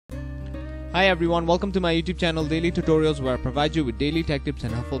Hi everyone, welcome to my YouTube channel Daily Tutorials, where I provide you with daily tech tips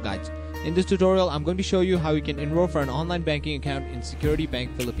and helpful guides. In this tutorial, I'm going to show you how you can enroll for an online banking account in Security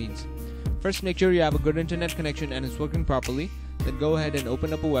Bank Philippines. First, make sure you have a good internet connection and it's working properly. Then go ahead and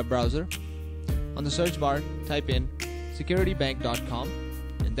open up a web browser. On the search bar, type in securitybank.com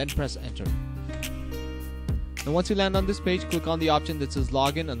and then press enter. Now once you land on this page, click on the option that says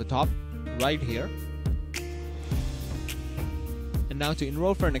login on the top right here. And now to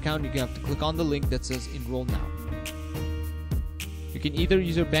enroll for an account, you have to click on the link that says Enroll Now. You can either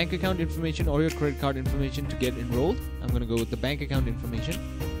use your bank account information or your credit card information to get enrolled. I'm going to go with the bank account information.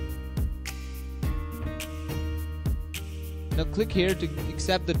 Now click here to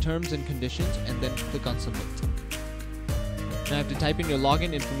accept the terms and conditions and then click on Submit. Now you have to type in your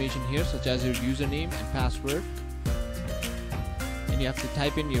login information here, such as your username and password. And you have to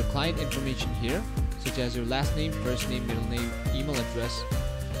type in your client information here, such as your last name, first name, middle name, email address,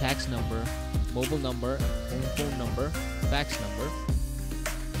 tax number, mobile number, home phone number, fax number,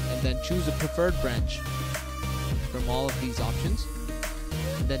 and then choose a preferred branch from all of these options.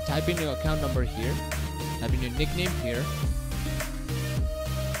 And then type in your account number here, type in your nickname here,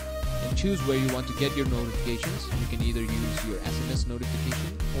 and choose where you want to get your notifications. You can either use your SMS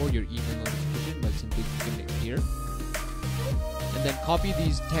notification or your email notification by simply clicking it here. And then copy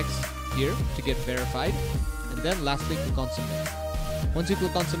these texts here to get verified, and then lastly click on Submit. Once you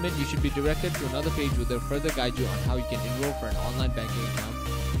click on Submit, you should be directed to another page where they'll further guide you on how you can enroll for an online banking account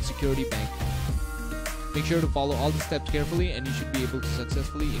in Security Bank. Make sure to follow all the steps carefully and you should be able to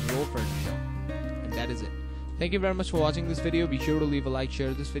successfully enroll for an account. And that is it. Thank you very much for watching this video. Be sure to leave a like,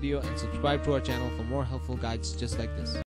 share this video, and subscribe to our channel for more helpful guides just like this.